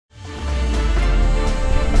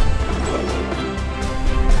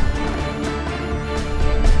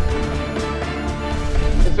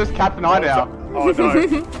just Captain I now. Oh no.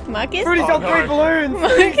 Marcus? Fruity's on 3 balloons.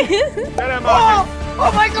 Marcus? Get him, Marcus.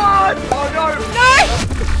 Oh my god! Oh no. No!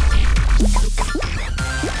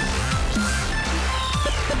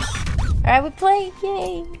 Alright, we're playing.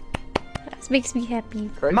 Yay. This makes me happy.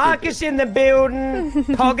 Crazy. Marcus in the building.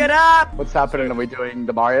 Hog it up. What's happening? Are we doing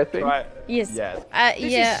the Mario thing? Right. Yes. Yeah.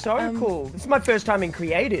 This Yeah. is so cool. This is my first time in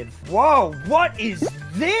creative. Whoa, what is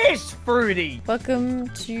this, Fruity? Welcome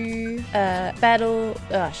to Battle.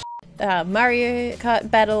 Oh, Mario Kart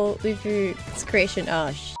Battle Loserfruit's creation.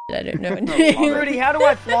 Oh, I don't know. Fruity, how do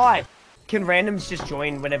I fly? Can randoms just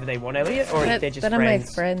join whenever they want, Elliot? Or they're just that are my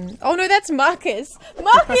friends? friends. Oh no, that's Marcus.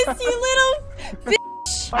 Marcus, you little bitch.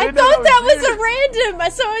 I didn't thought know that it was was a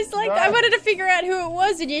random. So I was like, I wanted to figure out who it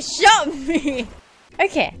was, and you shot me.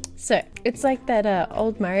 Okay, so it's like that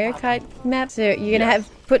old Mario Kart map. So you're gonna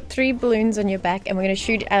put 3 balloons on your back, and we're gonna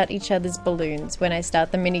shoot out each other's balloons when I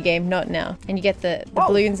start the mini game. Not now, and you get the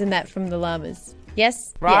balloons in that from the llamas.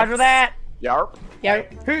 Yes. Roger yes. that. Yarp. Yeah.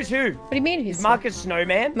 Who's who? What do you mean? Who's Marcus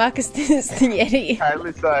Snowman? Marcus is the Yeti.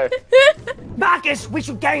 Apparently so. Marcus, we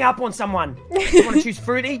should gang up on someone. You want to choose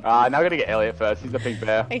Fruity? Now I'm gonna get Elliot first. He's a pink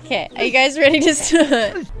bear. Okay, are you guys ready to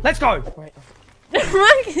start? Let's go. Wait.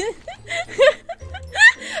 Marcus.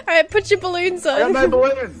 Alright, put your balloons on. I got no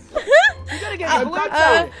balloons. You gotta get your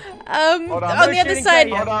balloons on Hold on. the No other shooting side,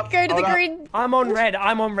 failure. go to the green. I'm on red.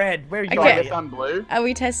 I'm on red. Where are you? So I Okay. guess I'm blue. Are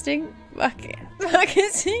we testing? Okay.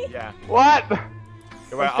 Marcus. Yeah. What? Well,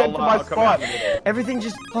 Let's get to my I'll come out spot. in a minute. Everything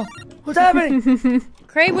just. Oh, what's happening?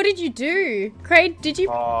 Craig, what did you do? Craig, did you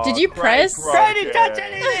Craig press? broke Craig didn't touch it.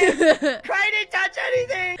 anything. Craig didn't touch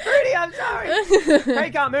anything. Fruity, I'm sorry.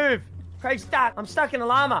 Craig can't move. Craig's stuck. I'm stuck in a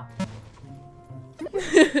llama.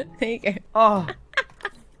 There you go. Oh.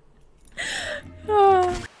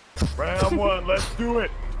 Oh. Round 1, let's do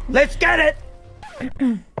it. Let's get it.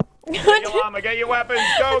 Get your llama, get your weapons.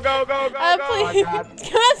 Go, go, go, go, go. Please. God.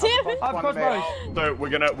 God damn it. I've got those. So we're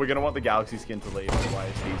gonna want the galaxy skin to leave,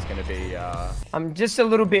 otherwise he's gonna be I'm just a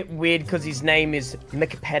little bit weird because his name is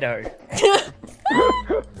McPedo.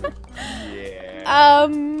 yeah.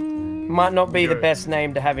 Might not be the best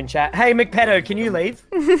name to have in chat. Hey, McPedo, can you leave?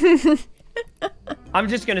 I'm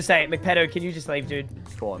just gonna say it. McPedo, can you just leave, dude?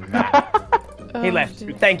 Call him Mac. He left.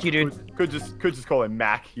 dude. Thank you, dude. Could just call him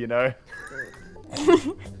Mac, you know.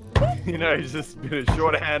 You know, he's just been a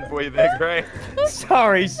shorthand for you there, Gray.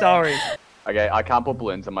 Sorry. Okay, I can't put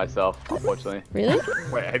balloons on myself, unfortunately. Really?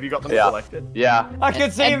 Wait, have you got them Yeah. selected? Yeah. I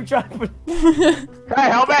can see him trying to put... Hey,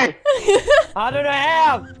 help me! I don't know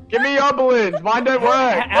how. Give me your balloons. Mine don't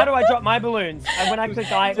work. How do I drop my balloons? And when I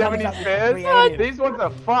click I, Do you have any comes up with spares? creative. These ones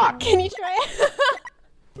are fucked. Can you try it?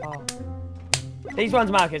 Oh. These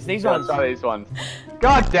ones, Marcus. These Let's ones. try these ones.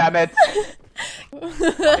 God damn it! I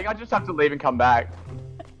think I just have to leave and come back.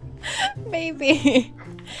 Maybe.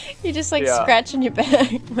 You're just like Yeah. scratching your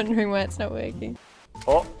back, wondering why it's not working.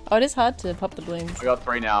 Oh, Oh, it is hard to pop the balloons. I got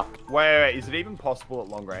 3 now. Wait, is it even possible at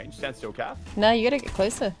long range? Stand still, Kath. No, you gotta get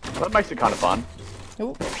closer. That makes it kind of fun.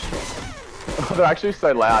 Ooh. They're actually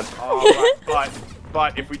so loud. Oh,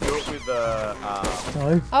 but if we do it with the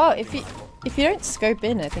Oh, if you don't scope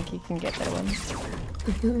in, I think you can get that one.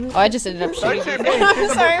 Oh, I just ended up Don't shooting. shoot me! I'm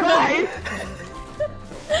sorry.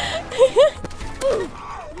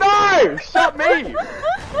 No! Shot me!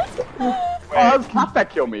 Oh, that was Cat that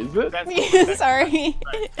killed me, is it? Sorry.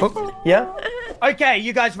 Yeah? Okay,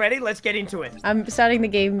 you guys ready? Let's get into it. I'm starting the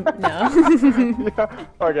game now. Yeah.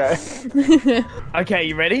 Okay. Okay,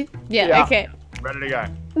 you ready? Yeah, Yeah. okay. ready to go.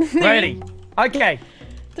 Ready. Okay.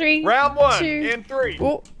 3. Round 1 2. in 3.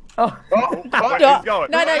 Oh. Oh. Oh, fuck. Wait, he's going.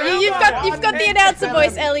 No, you've got the announcer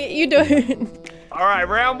voice, Elliot. You do it. All right,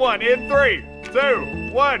 round 1 in 3, 2,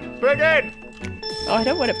 1, begin. Oh, I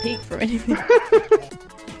don't want to peek from anything.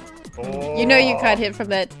 Oh. You know you can't hit from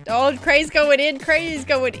that. Oh, Cray's going in. Cray's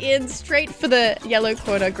going in straight for the yellow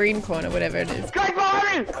corner, green corner, whatever it is. Guys,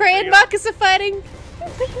 behind me! Cray and Marcus are fighting.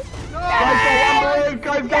 Guys,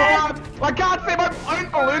 go out! I can't see my own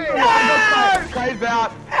balloons! No! Craze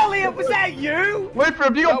out! Elliot, was that you? Lufer,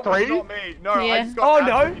 have you got No, 3? not me. No, Yeah. I just got Oh,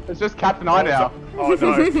 that. no. It's just Captain I now. Oh,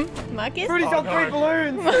 no. Marcus? Fruity's on no. 3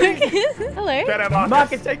 balloons. Marcus? Hello? Get him, Marcus.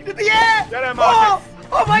 Marcus, take it to the air. Get him, Oh, Marcus.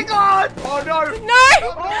 oh my god. Oh, no. No! No!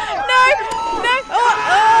 No!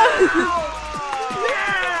 Oh!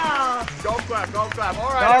 Yeah. Golf clap, golf clap. All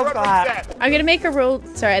right, Golf everyone clap. set. I'm gonna make a rule.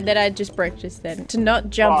 Sorry, that I just broke just then. To not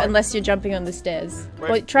jump Why? unless you're jumping on the stairs. Wait,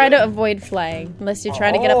 Well, try to avoid flying. Unless you're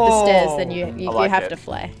trying to get up the stairs, then you I like have it. to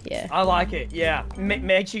fly. Yeah. I like it, yeah.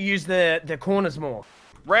 Make sure you use the corners more.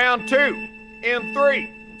 Round 2 in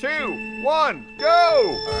 3, 2, 1,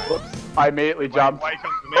 go! Whoops. I immediately jumped. Wait,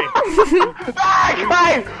 come for me. Ah,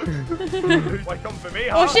 Wait, come for me,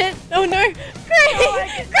 huh? Oh shit! Oh no!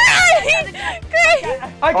 Cray!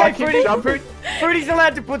 Okay, keep Fruity. Fruity's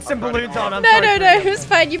allowed to put some balloons on. I'm No, sorry, no, no! Fruity. It was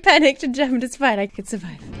fine. You panicked and jumped. It's fine. I could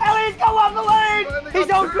survive. Elliot's got one balloon! He's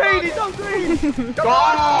on green, he's on green!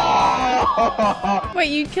 God! Wait,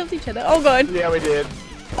 you killed each other. Oh god! Yeah, we did.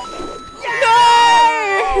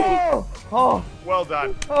 No! Oh, Well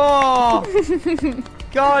done. oh!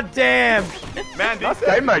 God damn! Man, Nice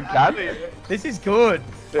game mode, Cat. This is good.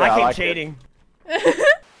 Yeah, I I keep like cheating.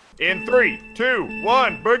 In 3, 2,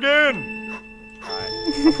 1, begin! Alright,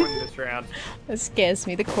 I'm winning this round. That scares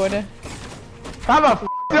me. The corner. How the f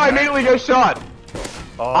did I immediately get shot?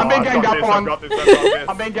 Oh, I'm being I've ganged got up this, on. I've got this, I've got this.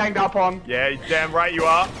 I'm being ganged up on. Yeah, you're damn right you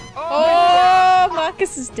are. Oh,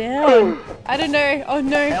 Marcus is down. I don't know. Oh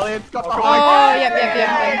no. Elliot's got the Oh, high yep, yep,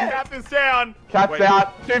 yep. Tap this down. Cat's Wait.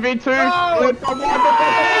 out. 2v2. Elliot's on one.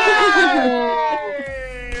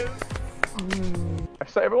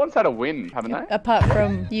 So everyone's had a win, haven't they? Apart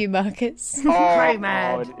from you, Marcus. Oh, Cray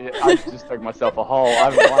mad. God, I just dug myself a hole.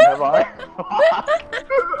 I haven't won, have I?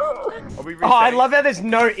 Are we Oh, I resetting? love how there's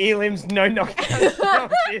no elims, no knockouts. No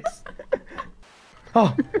this.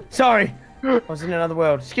 Oh, sorry. I was in another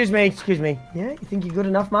world. Excuse me, excuse me. Yeah, you think you're good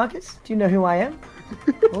enough, Marcus? Do you know who I am?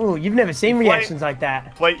 Oh, you've never seen reactions like that.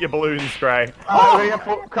 Inflate your balloons, Cray. Cray, I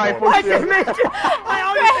push didn't you. mean to, I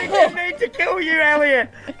honestly didn't mean to kill you, Elliot.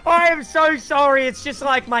 I am so sorry. It's just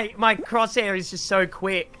like my crosshair is just so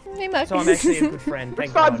quick. Hey, Marcus. So I'm actually a good friend.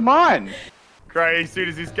 Thank Besides God. mine. Cray, as soon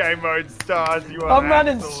as this game mode starts, you are I'm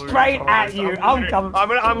running absolute straight at horrors. you. I'm coming.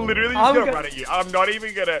 I'm literally just I'm gonna go- run at you. I'm not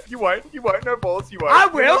even gonna. You won't, no balls, you won't. I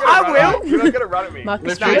You're will, not gonna I run will. at me. You're not gonna run at me.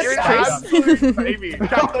 Marcus, No, you're an Chris. absolute baby.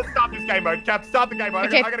 Cap, let's start this game mode. Cap, start the game mode.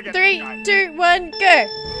 Okay, I gotta get 3, this guy. 2, 1, go.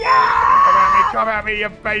 Come at me, you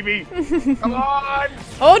baby. Come on.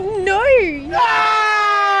 Oh no!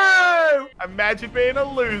 No! Imagine being a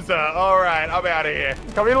loser. All right, I'm out of here.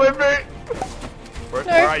 Come here, lift me.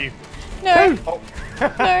 Where are you? No, Oh,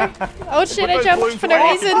 no. Oh shit, I those jumped balloons for no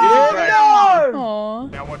away. reason. Oh, no! Aw.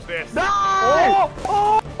 now watch this.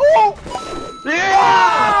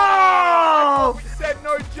 Oh! We said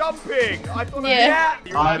no jumping. I thought Yeah.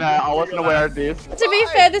 I know, I wasn't aware of this. To be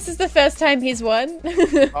fair, this is the first time he's won.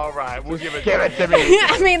 All right, we'll give it. Give it to me.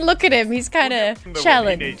 I mean, look at him. He's kind of He needs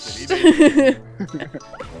challenged. it,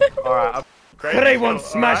 All right. Cray wants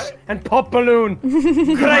smash and pop balloon.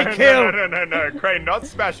 Cray No, kill. no. Cray, not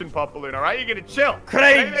smash and pop balloon. All right, you're gonna chill.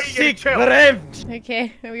 Cray You're sick chill. revenge.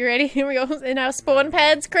 Okay, are we ready? Here we go in our spawn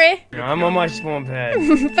pads, Cray. I'm on my spawn pad.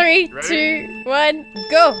 3, Ready? 2, 1,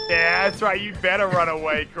 go. Yeah, that's right. You better run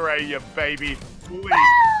away, Cray, you baby. Please.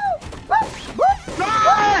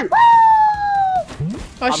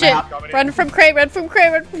 Oh shit! out. Run from Cray! Run from Cray!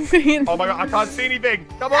 Run from Cray! Oh my god, I can't see anything.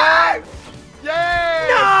 Come on.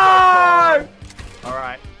 Yeah. No! All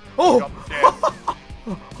right. Oh! Up the stairs.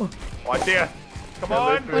 Oh dear. Come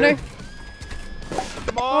on. Oh no!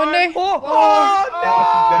 Come Oh on. no!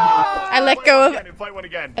 Oh, I let go of. Inflate one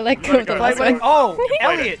again. I let go of the Wait, last wait. one. Oh, Inflate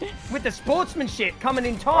Elliot, with the sportsmanship coming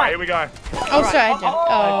in All right, here time. we go. Oh, sorry, I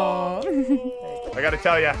jumped. Oh. I gotta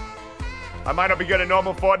tell you, I might not be good at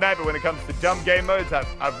normal Fortnite, but when it comes to dumb game modes,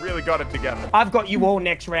 I've really got it together. I've got you all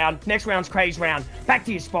next round. Next round's Cray's round. Back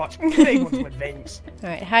to your spots. Cray wants to advance.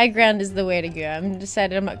 Alright, high ground is the way to go. I'm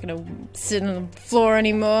decided I'm not gonna sit on the floor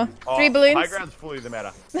anymore. Oh, 3 balloons. High ground's fully the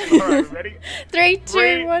matter. All right, ready? 3, 2,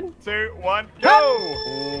 3, 1. 2, 1, go!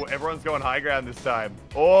 Oh, everyone's going high ground this time.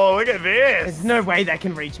 Oh, look at this! There's no way they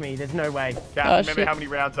can reach me. There's no way. Cap, Oh, remember shit. how many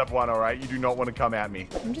rounds I've won, alright? You do not want to come at me.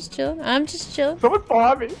 I'm just chilling. I'm just chilling. Someone's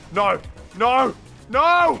behind me. No! No!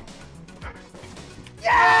 No!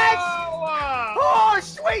 Yes! Oh, Oh,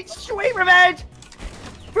 sweet, sweet revenge.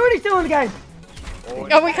 Fruity's still in the game.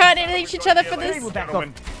 Oh, we can't reach each other for Cray this. will back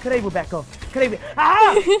Gentlemen. off. Cray will back off. Cray will...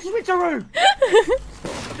 Ah! Switcheroo!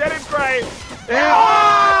 Get him, Cray!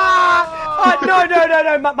 Ah! Oh, no.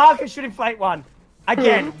 Marcus should inflate one.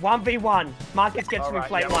 Again, 1v1. Marcus gets to Alright,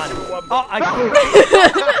 inflate yeah, one. we'll do one. Oh, I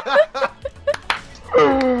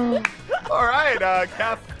Alright,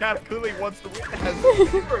 Cap clearly wants to win. Has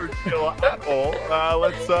zero skill at all.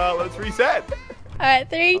 Let's reset. Alright,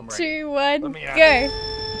 3, I'm 2, 1, Let me at go.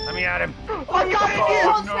 Let me at him. I got it!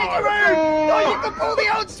 Oh, switcheroo! Oh, you can pull the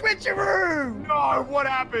old switcheroo! No, what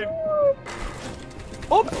happened?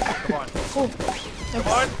 Oh, Come on. Come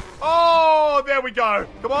on. Oh, there we go.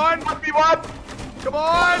 Come on. 1v1. Come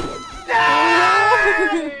on.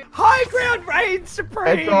 high ground reigns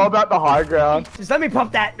supreme! It's all about the high ground. Just let me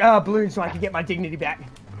pop that balloon so I can get my dignity back.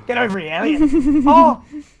 Get over here, Elliot. Oh!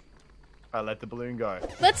 I let the balloon go.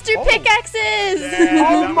 Let's do pickaxes!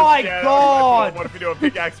 Yeah, Oh my God. What if we do a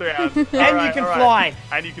pickaxe round? And you can fly.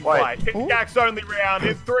 And you can fly. Pickaxe only round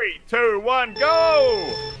in 3, 2, 1,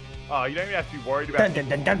 go! Oh, you don't even have to be worried about it.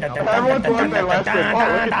 Everyone's learned their lesson. Oh,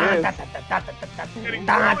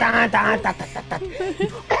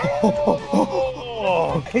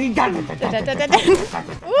 look at this. Oh,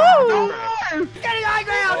 Woo! Getting high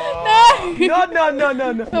ground. No!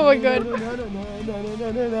 No. Oh my god.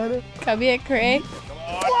 Come here, Cray.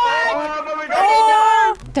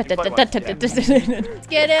 Let's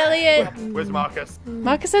get Elliot. where's Marcus?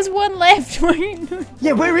 Marcus has one left.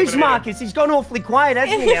 Yeah, where is Marcus? He's gone awfully quiet,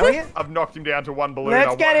 hasn't he, Elliot? I've knocked him down to 1 balloon.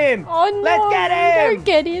 Let's get him. Oh no! Let's get him. Don't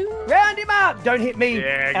get him. Round him up. Don't hit me,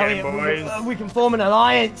 Yeah, get him, Elliot. boys. We can form an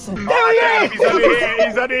alliance. There he is. He's under here.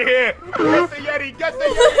 He's under here. Get the Yeti. Get the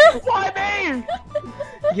Yeti. Why me?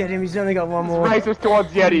 Get him. He's only got one more. Race us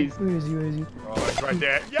towards Yetis. Where is he? Oh, it's right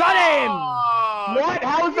there. Got him. What?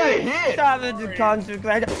 How was that a hit? Started to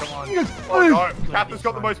concentrate. Oh no, Catherine's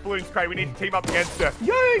got the most balloons, Cray. We need to team up against her.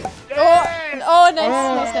 Yes. Oh,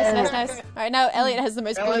 nice. Alright, now Elliot has the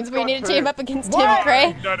most balloons. We need to team up against him,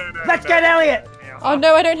 Cray. No. Let's get Elliot. Oh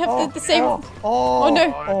no, I don't have the same. Oh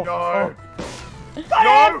no. Oh no.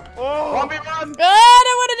 No. Oh. 1v1. Oh, I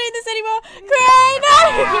don't want to do this anymore. Cray, no!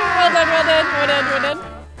 Well done.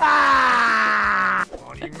 Ah!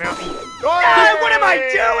 On you, Mountie. No, what am I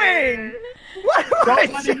doing? What am I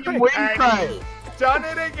Don't let him doing? win, Cray. Done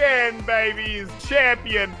it again, babies.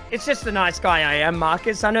 Champion. It's just the nice guy I am,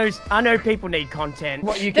 Marcus. I know people need content.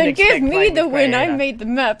 What you can Don't give expect me playing the with win. I Crayator. made the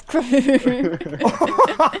map, Cray.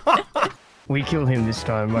 We kill him this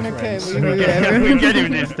time, my Okay, friends. we We get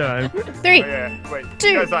him this time. 3, Oh, yeah. Wait, 2,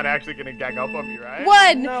 you guys aren't actually going to gang up on me, right?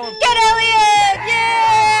 1. No. Get Elliot! Yeah!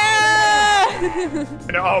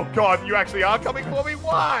 Oh, God, you actually are coming for me?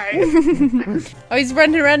 Why? Oh, he's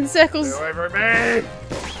running around in circles. Get away from me.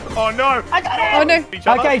 Oh, no. I got him! Oh no. Each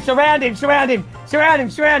other. Okay, surround him. You can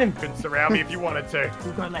surround me if you wanted to.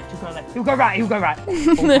 He'll go left. He'll go right. All part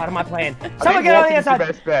of my plan. Someone get on the walking's the other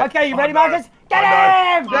best side. bet. Okay, you ready, no. Marcus? Get Oh,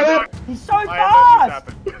 him! no. Oh, no. He's so I have fast!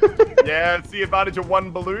 let this happen. Yeah, it's the advantage of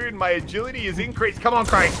 1 balloon. My agility is increased. Come on,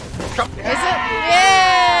 Cray. Come.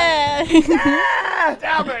 Yeah!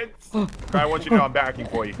 Damn it. Cray, I want you to know I'm backing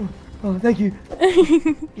for you. Oh, thank you.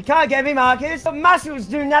 You can't get me, Marcus. The muscles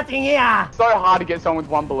do nothing here. So hard to get someone with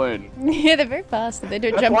 1 balloon. Yeah, they're very fast. They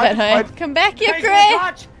don't That's jump why- that high. why- Come back here, Cray's gonna Cray!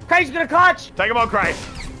 clutch. Cray's gonna clutch. Take him on, Cray.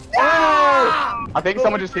 Ah! I think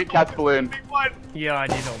someone just hit Cat's balloon. Big one. Yeah, I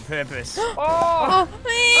did on purpose. Oh, Oh!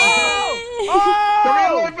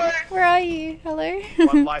 where are you? Hello?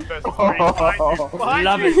 1 life versus 3. Behind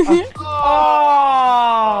Love you. it.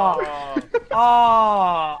 Oh!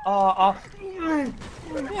 Oh!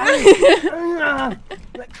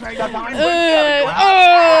 Let Cray go behind me.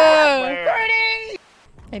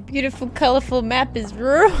 My beautiful, colorful map is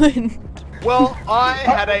ruined. Well, I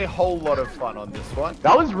had a whole lot of fun on this one.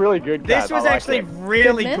 That was really good, Cat. This was I like actually it.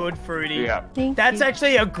 really Good, good, Fruity. Yeah. Thank That's you.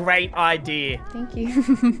 actually a great idea. Thank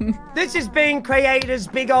you. This has been Crayator's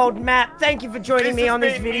big old map. Thank you for joining me on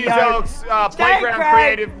this video. Muselk's, Stay Playground great.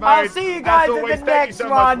 Creative Mode. I'll see you guys As in always, the thank you next so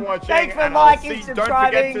much one. for watching, Thanks for and I'll liking, see-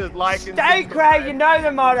 subscribing. Don't forget to like and Stay Cray, you know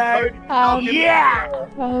the motto. Yeah!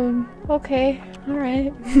 Okay.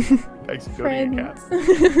 Alright. Thanks for building a cat.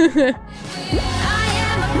 Friends.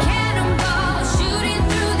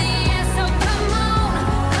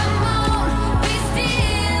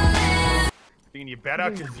 Thinking you better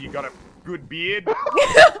because you got a good beard.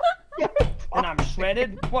 And I'm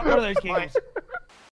shredded. What are those giggles?